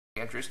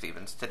Andrew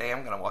Stevens. Today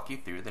I'm going to walk you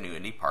through the new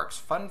Indy Parks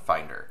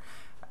FunFinder.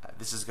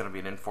 This is going to be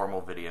an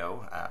informal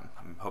video.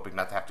 I'm hoping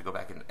not to have to go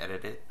back and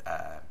edit it,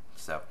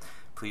 so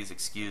please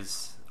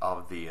excuse all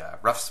of the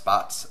rough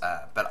spots,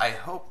 but I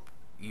hope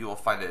you will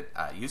find it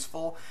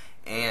useful,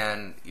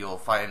 and you'll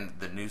find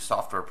the new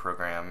software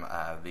program,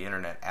 the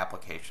internet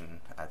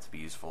application, to be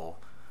useful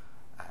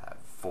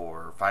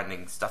for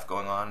finding stuff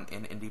going on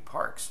in Indy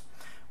Parks.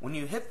 When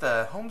you hit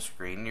the home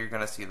screen, you're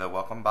going to see the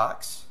welcome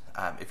box.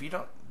 If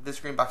this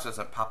green box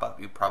doesn't pop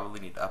up, you probably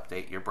need to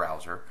update your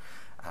browser.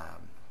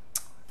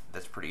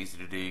 That's pretty easy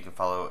to do. You can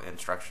follow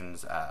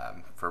instructions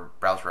for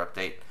browser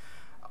update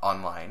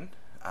online.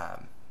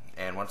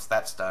 And once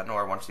that's done,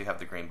 or once you have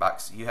the green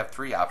box, you have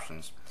three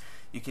options.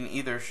 You can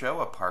either show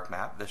a park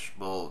map. This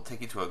will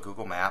take you to a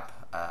Google map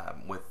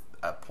with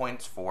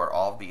points for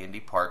all of the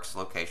Indy Parks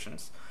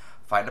locations.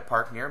 Find a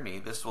park near me.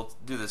 This will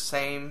do the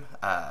same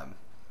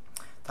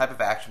type of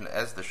action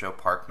as the show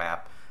park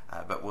map,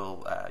 but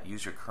will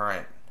use your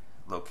current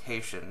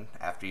location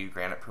after you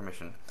grant it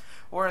permission.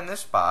 Or in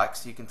this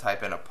box, you can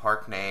type in a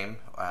park name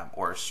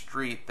or a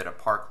street that a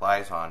park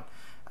lies on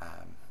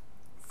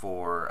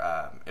for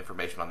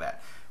information on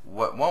that.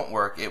 What won't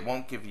work, it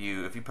won't give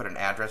you, if you put an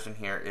address in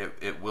here,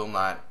 it will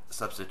not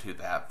substitute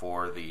that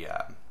for the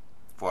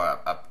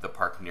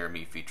park near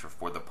me feature.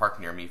 For the park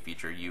near me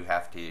feature, you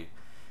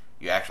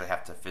actually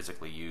have to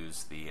physically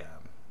use the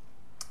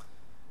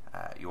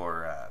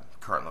your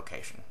current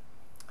location.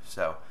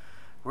 So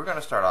we're going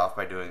to start off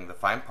by doing the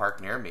Find Park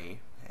Near Me,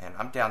 and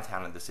I'm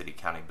downtown in the City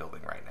County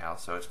building right now,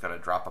 so it's going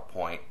to drop a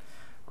point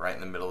right in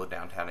the middle of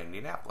downtown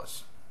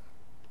Indianapolis.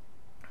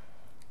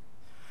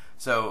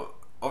 So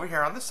over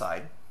here on the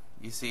side,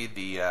 you see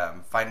the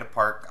Find a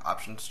Park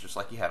options just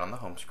like you had on the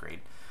home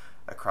screen.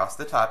 Across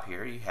the top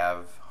here, you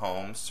have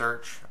Home,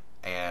 Search,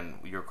 and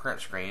your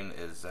current screen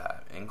is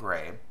in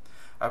gray.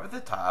 Up at the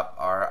top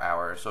are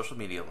our social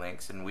media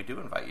links, and we do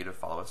invite you to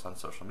follow us on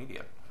social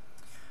media.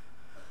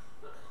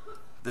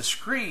 The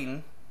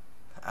screen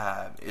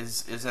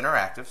is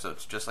interactive, so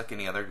it's just like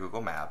any other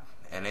Google map,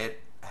 and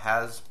it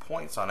has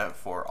points on it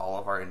for all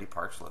of our Indy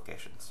Parks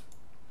locations.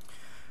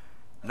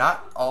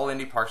 Not all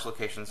Indy Parks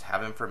locations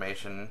have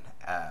information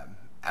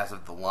as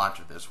of the launch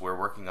of this. We're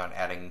working on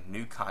adding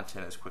new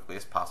content as quickly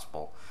as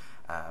possible.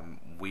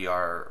 We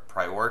are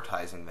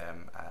prioritizing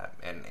them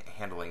and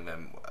handling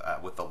them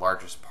with the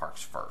largest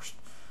parks first.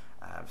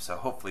 So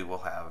hopefully we'll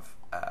have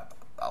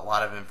a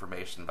lot of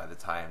information by the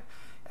time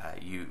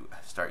you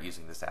start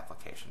using this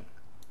application.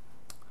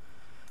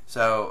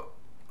 So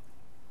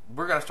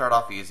we're going to start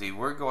off easy.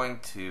 We're going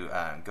to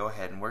go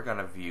ahead and we're going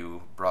to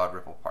view Broad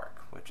Ripple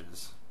Park, which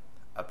is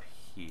up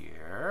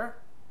here.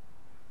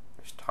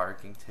 There's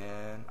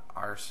Tarkington,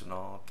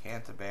 Arsenal,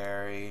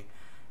 Canterbury,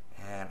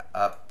 and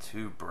up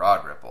to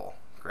Broad Ripple.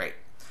 Great.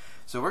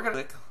 So we're going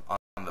to click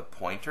on the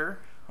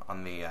pointer,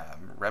 on the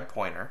red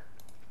pointer,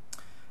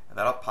 and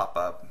that'll pop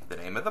up the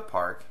name of the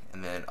park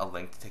and then a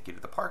link to take you to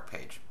the park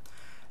page.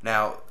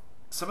 Now,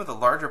 some of the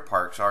larger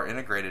parks are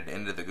integrated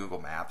into the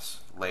Google Maps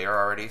layer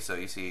already, so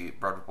you see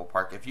Broad Ripple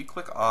Park. If you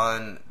click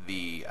on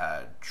the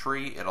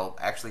tree, it'll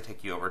actually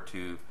take you over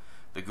to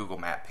the Google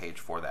Map page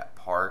for that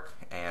park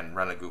and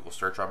run a Google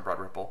search on Broad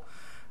Ripple.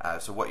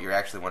 So what you're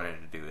actually wanting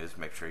to do is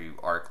make sure you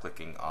are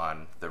clicking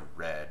on the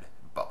red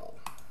bubble.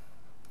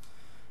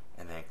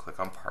 And then click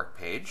on Park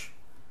Page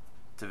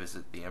to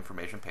visit the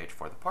information page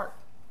for the park.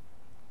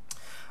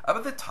 Up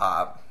at the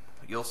top,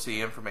 you'll see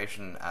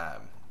information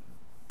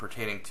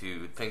pertaining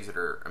to things that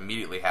are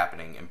immediately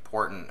happening,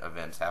 important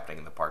events happening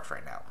in the parks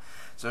right now.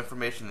 So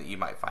information that you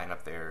might find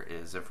up there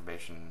is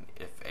information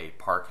if a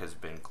park has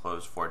been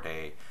closed for a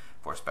day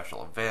for a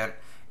special event,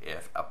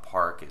 if a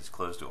park is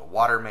closed to a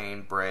water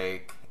main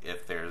break,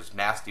 if there's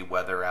nasty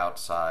weather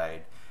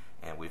outside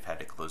and we've had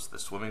to close the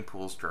swimming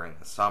pools during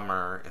the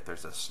summer, if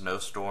there's a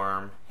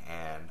snowstorm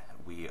and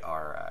we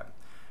are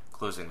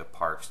closing the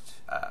parks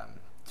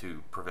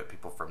to prevent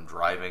people from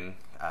driving,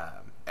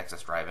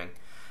 excess driving.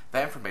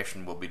 That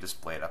information will be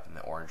displayed up in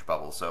the orange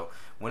bubble. So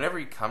whenever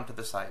you come to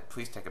the site,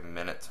 please take a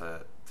minute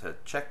to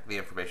check the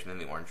information in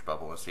the orange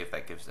bubble and see if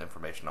that gives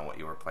information on what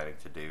you were planning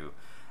to do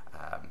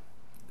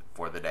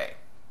for the day.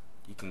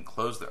 You can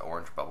close the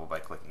orange bubble by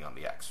clicking on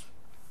the X.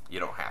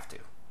 You don't have to.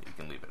 You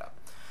can leave it up.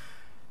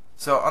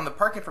 So on the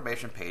park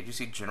information page, you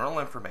see general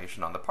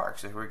information on the park.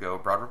 So here we go,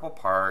 Broad Ripple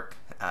Park.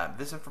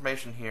 This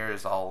information here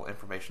is all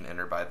information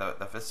entered by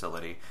the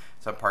facility.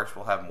 Some parks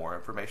will have more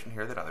information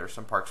here than others.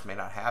 Some parks may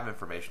not have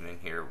information in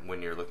here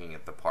when you're looking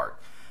at the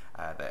park.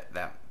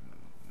 That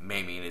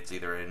may mean it's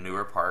either a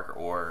newer park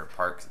or a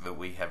park that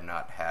we have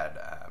not had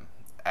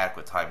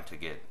adequate time to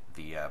get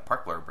the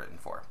park blurb written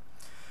for.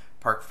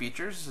 Park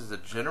features is a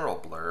general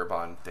blurb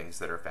on things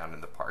that are found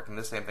in the park, and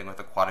the same thing with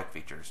aquatic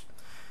features.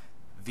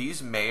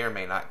 These may or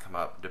may not come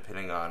up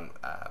depending on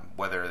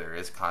whether there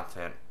is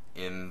content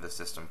in the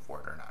system for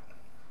it or not.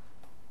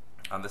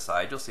 On the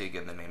side, you'll see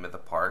again the name of the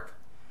park,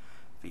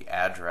 the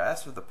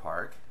address of the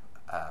park,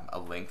 a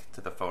link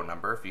to the phone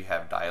number if you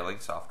have dialing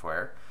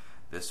software.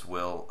 This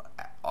will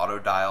auto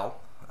dial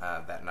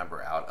that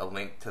number out, a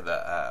link to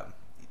the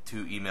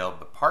to email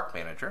the park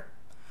manager,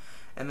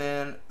 and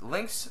then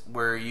links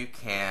where you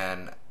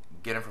can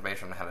get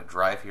information on how to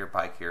drive here,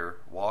 bike here,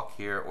 walk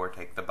here, or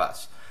take the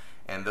bus.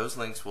 And those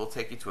links will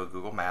take you to a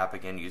Google map.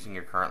 Again, using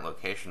your current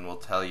location will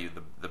tell you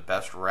the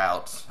best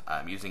routes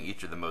using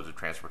each of the modes of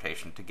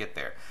transportation to get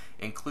there,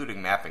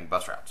 including mapping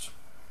bus routes.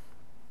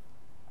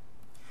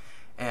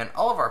 And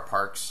all of our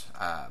parks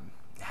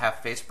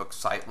have Facebook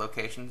site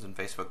locations and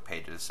Facebook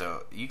pages,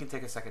 so you can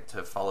take a second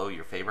to follow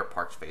your favorite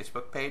park's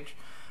Facebook page.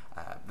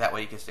 That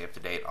way you can stay up to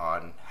date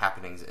on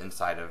happenings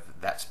inside of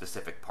that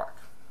specific park.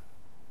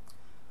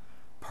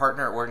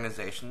 Partner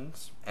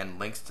organizations and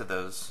links to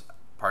those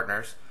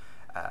partners.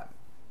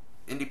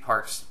 Indy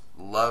Parks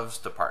loves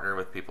to partner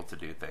with people to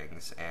do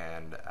things,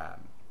 and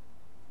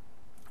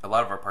a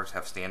lot of our parks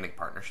have standing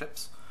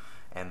partnerships,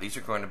 and these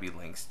are going to be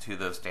links to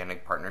those standing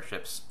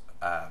partnerships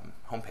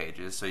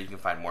homepages, so you can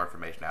find more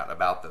information out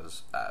about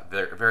those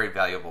very, very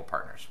valuable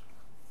partners.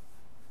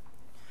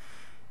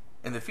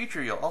 In the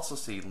future, you'll also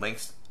see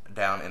links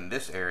down in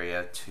this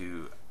area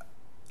to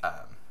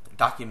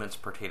documents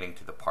pertaining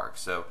to the park.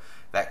 So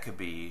that could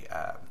be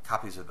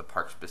copies of the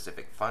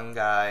park-specific fun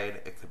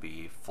guide, it could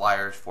be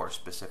flyers for a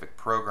specific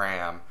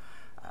program,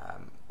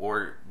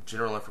 or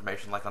general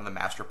information like on the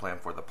master plan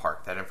for the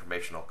park. That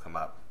information will come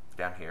up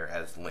down here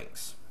as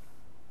links.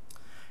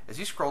 As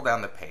you scroll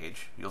down the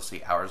page, you'll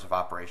see hours of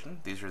operation.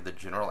 These are the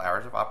general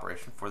hours of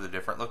operation for the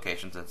different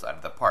locations inside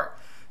of the park.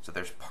 So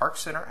there's park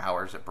center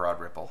hours at Broad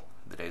Ripple,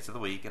 the days of the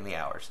week and the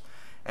hours,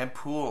 and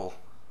pool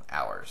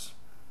hours.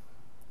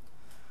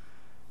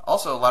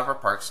 Also, a lot of our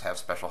parks have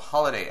special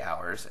holiday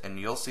hours, and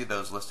you'll see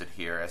those listed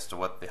here as to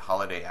what the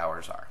holiday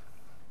hours are.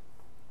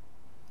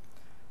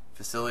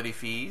 Facility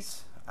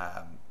fees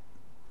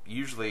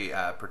usually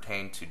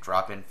pertain to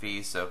drop-in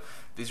fees, so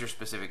these are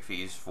specific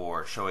fees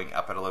for showing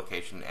up at a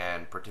location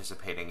and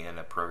participating in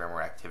a program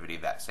or activity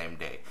that same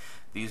day.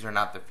 These are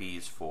not the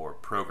fees for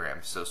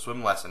programs, so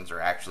swim lessons are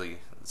actually,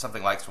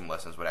 something like swim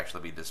lessons would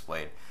actually be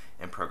displayed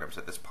in programs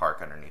at this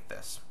park underneath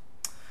this.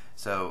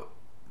 So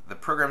the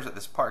programs at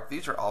this park,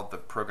 these are all the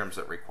programs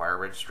that require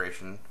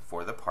registration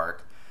for the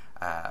park,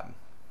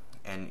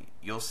 and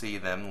you'll see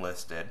them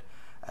listed.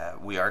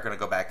 We are going to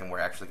go back and we're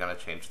actually going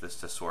to change this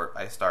to sort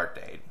by start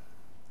date.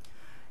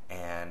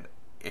 And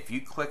if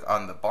you click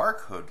on the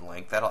barcode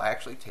link, that'll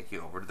actually take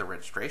you over to the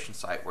registration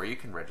site where you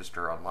can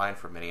register online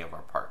for many of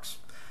our parks.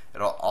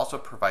 It'll also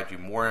provide you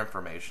more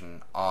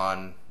information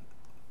on,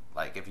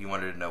 like if you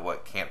wanted to know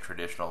what Camp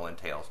Traditional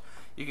entails,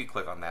 you can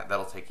click on that.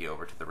 That'll take you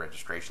over to the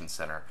registration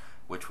center,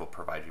 which will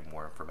provide you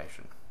more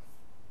information.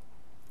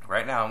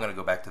 Right now I'm going to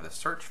go back to the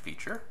search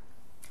feature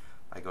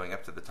by going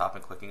up to the top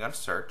and clicking on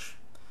search.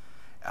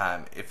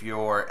 If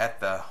you're at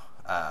the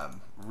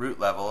root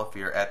level, if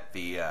you're at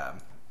the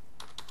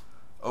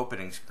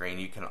opening screen,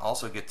 you can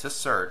also get to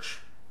search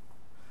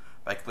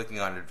by clicking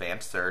on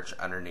advanced search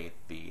underneath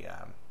the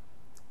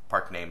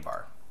park name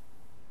bar.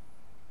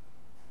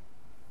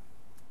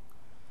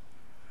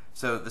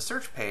 So the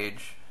search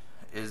page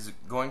is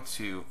going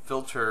to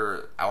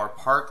filter our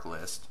park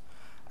list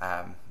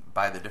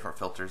by the different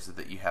filters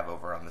that you have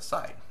over on the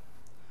side.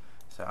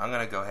 So I'm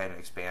going to go ahead and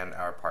expand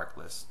our park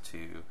list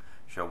to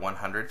show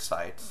 100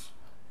 sites.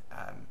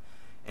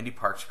 Indy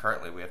Parks,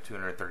 currently we have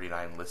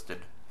 239 listed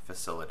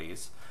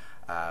facilities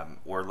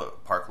or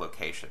park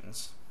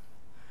locations.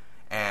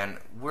 And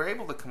we're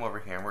able to come over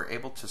here and we're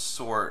able to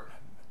sort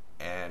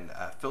and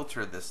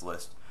filter this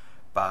list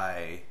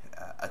by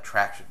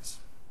attractions.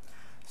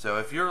 So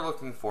if you're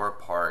looking for a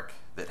park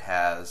that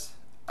has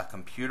a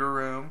computer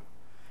room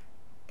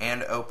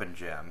and open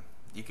gym,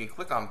 you can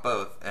click on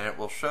both and it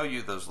will show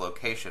you those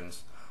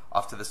locations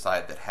off to the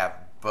side that have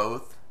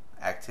both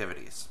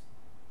activities.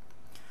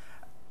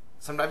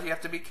 Sometimes you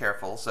have to be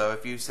careful, so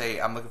if you say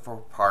I'm looking for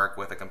a park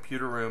with a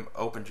computer room,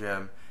 open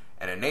gym,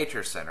 and a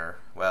nature center,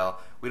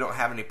 well, we don't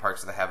have any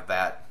parks that have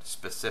that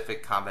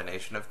specific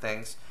combination of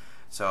things,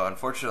 so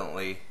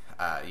unfortunately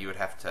you would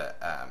have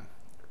to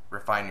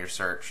refine your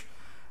search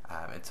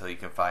until you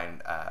can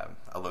find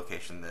a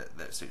location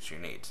that suits your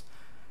needs.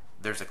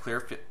 There's a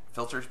clear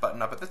filters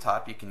button up at the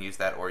top. You can use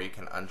that, or you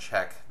can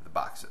uncheck the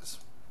boxes.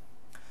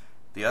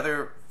 The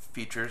other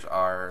features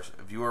are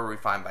viewer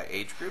refined by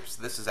age groups.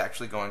 This is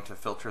actually going to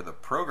filter the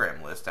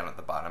program list down at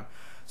the bottom.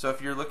 So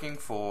if you're looking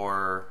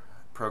for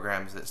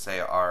programs that say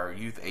are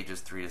youth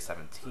ages 3 to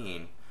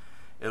 17,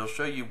 it'll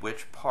show you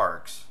which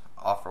parks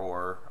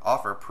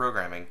offer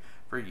programming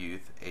for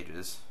youth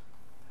ages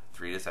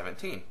 3 to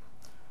 17.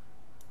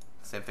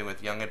 Same thing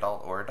with young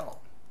adult or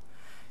adult.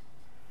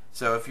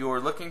 So if you're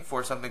looking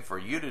for something for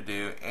you to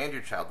do and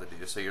your child to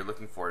do, so you're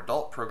looking for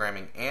adult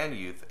programming and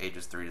youth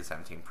ages 3 to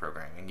 17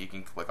 programming, you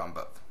can click on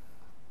both.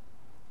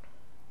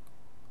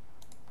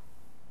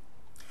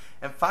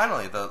 And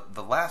finally,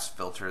 the last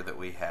filter that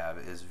we have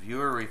is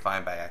viewer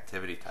refined by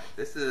activity type.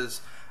 This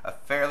is a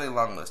fairly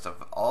long list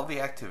of all the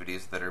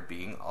activities that are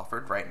being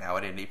offered right now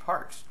at Indy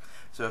Parks.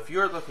 So if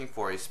you're looking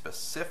for a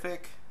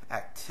specific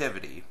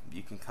activity,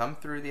 you can come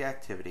through the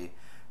activity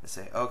and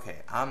say, okay,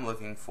 I'm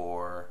looking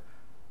for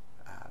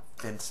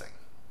fencing.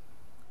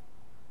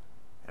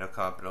 It'll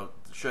come up and it'll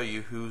show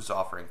you who's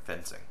offering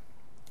fencing.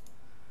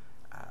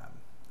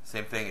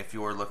 Same thing if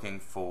you're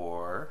looking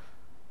for,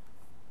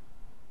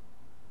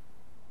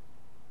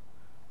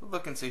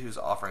 look and see who's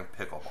offering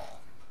pickleball.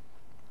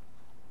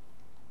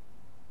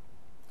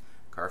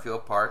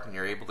 Garfield Park, and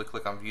you're able to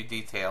click on View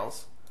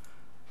Details.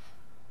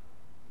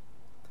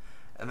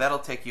 And that'll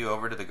take you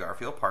over to the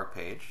Garfield Park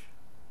page.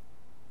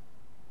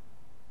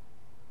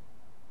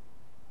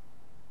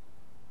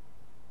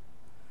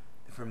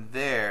 From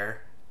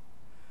there,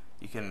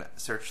 you can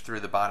search through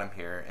the bottom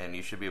here and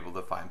you should be able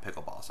to find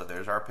pickleball. So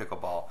there's our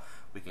pickleball.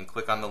 We can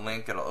click on the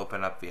link, it'll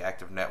open up the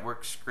active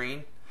network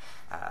screen.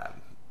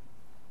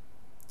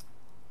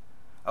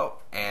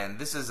 And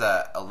this is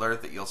an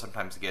alert that you'll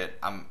sometimes get.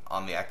 I'm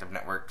on the active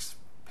networks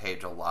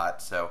page a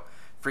lot, so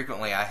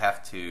frequently I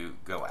have to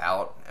go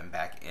out and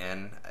back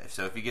in.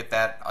 So if you get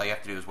that, all you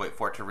have to do is wait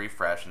for it to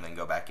refresh and then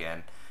go back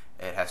in.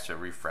 It has to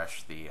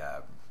refresh the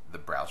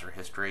browser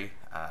history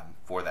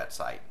for that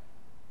site.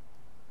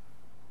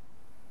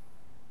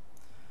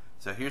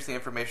 So here's the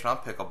information on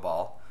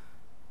pickleball.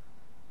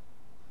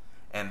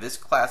 And this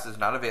class is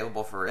not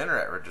available for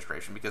internet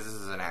registration because this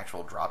is an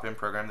actual drop-in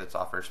program that's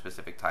offered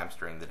specific times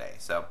during the day.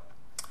 So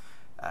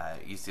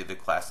you see the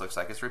class looks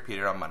like it's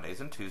repeated on Mondays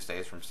and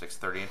Tuesdays from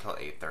 6:30 until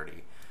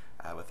 8:30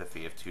 with a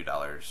fee of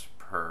 $2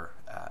 per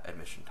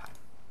admission time.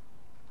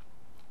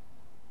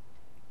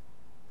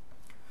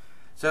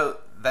 So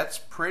that's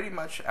pretty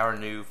much our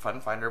new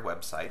FunFinder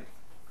website.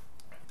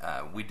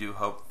 We do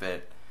hope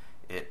that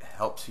it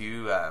helps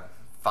you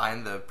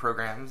find the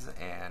programs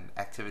and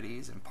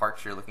activities and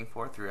parks you're looking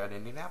for throughout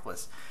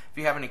Indianapolis. If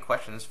you have any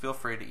questions, feel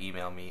free to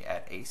email me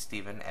at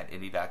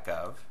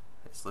asteven@indy.gov.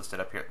 It's listed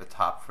up here at the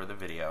top for the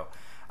video.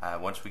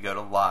 Once we go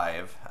to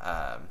live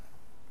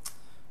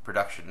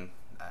production,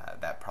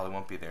 that probably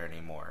won't be there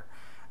anymore.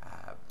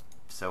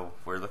 So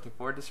we're looking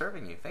forward to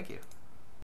serving you. Thank you.